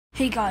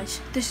Hey guys,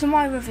 this is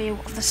my review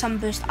of the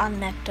Sunburst Ant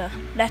Nectar.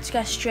 Let's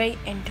get straight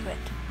into it.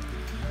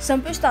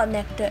 Sunburst Ant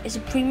Nectar is a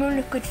premium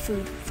liquid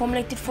food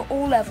formulated for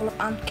all levels of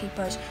ant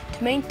keepers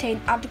to maintain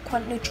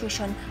adequate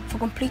nutrition for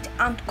complete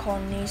ant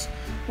colonies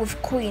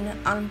with queen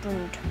and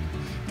brood.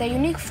 Their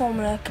unique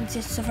formula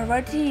consists of a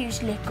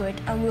ready-to-use liquid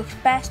and works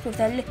best with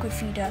their liquid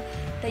feeder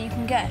that you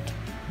can get.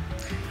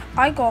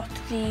 I got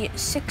the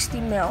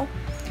 60ml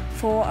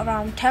for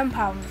around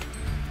 £10.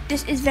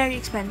 This is very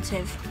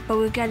expensive, but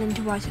we'll get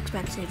into why it's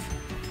expensive.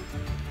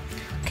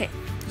 Okay,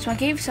 so I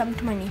gave some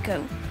to my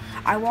Nico.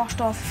 I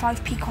washed off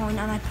 5p coin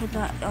and I put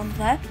that on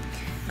there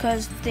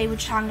because they were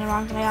just hanging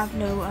around and I had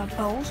no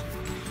bowls.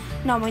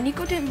 Now my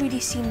Nico didn't really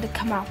seem to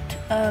come out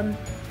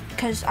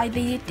because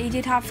they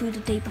did have food the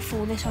day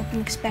before this, so I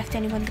didn't expect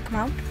anyone to come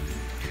out.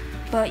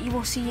 But you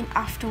will see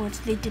afterwards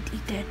they did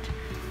eat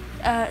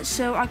it.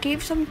 So I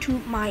gave some to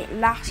my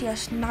last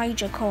year's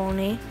Niger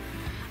colony,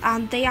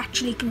 and they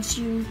actually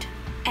consumed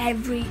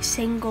every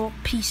single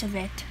piece of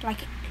it. Like,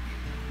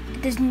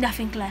 there's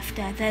nothing left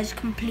there. There's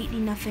completely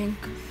nothing.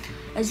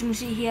 As you can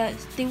see here,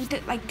 they were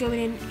like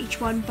going in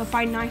each one, but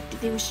by night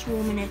they were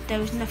swarming it. There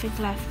was nothing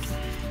left.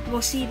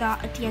 We'll see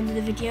that at the end of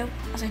the video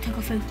as I took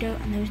a photo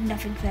and there was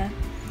nothing there.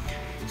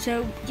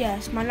 So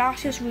yes, my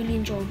last year's really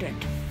enjoyed it,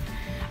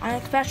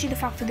 and especially the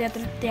fact that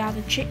they had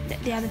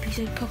a piece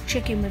of cooked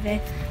chicken with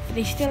it, but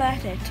they still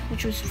ate it,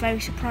 which was very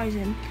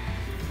surprising.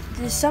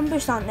 The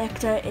Sunburst Ant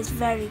Nectar is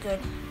very good.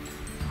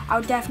 I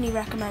would definitely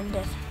recommend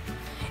it.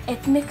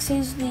 It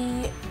mixes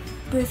the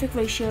perfect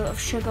ratio of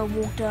sugar,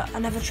 water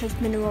and other trace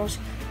minerals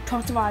to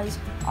optimize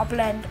a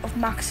blend of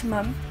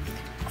maximum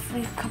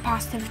free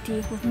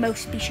capacity with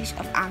most species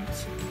of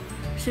ants.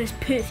 So it's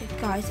perfect,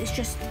 guys.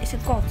 It's a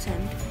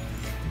godsend.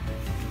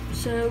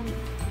 So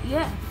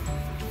yeah.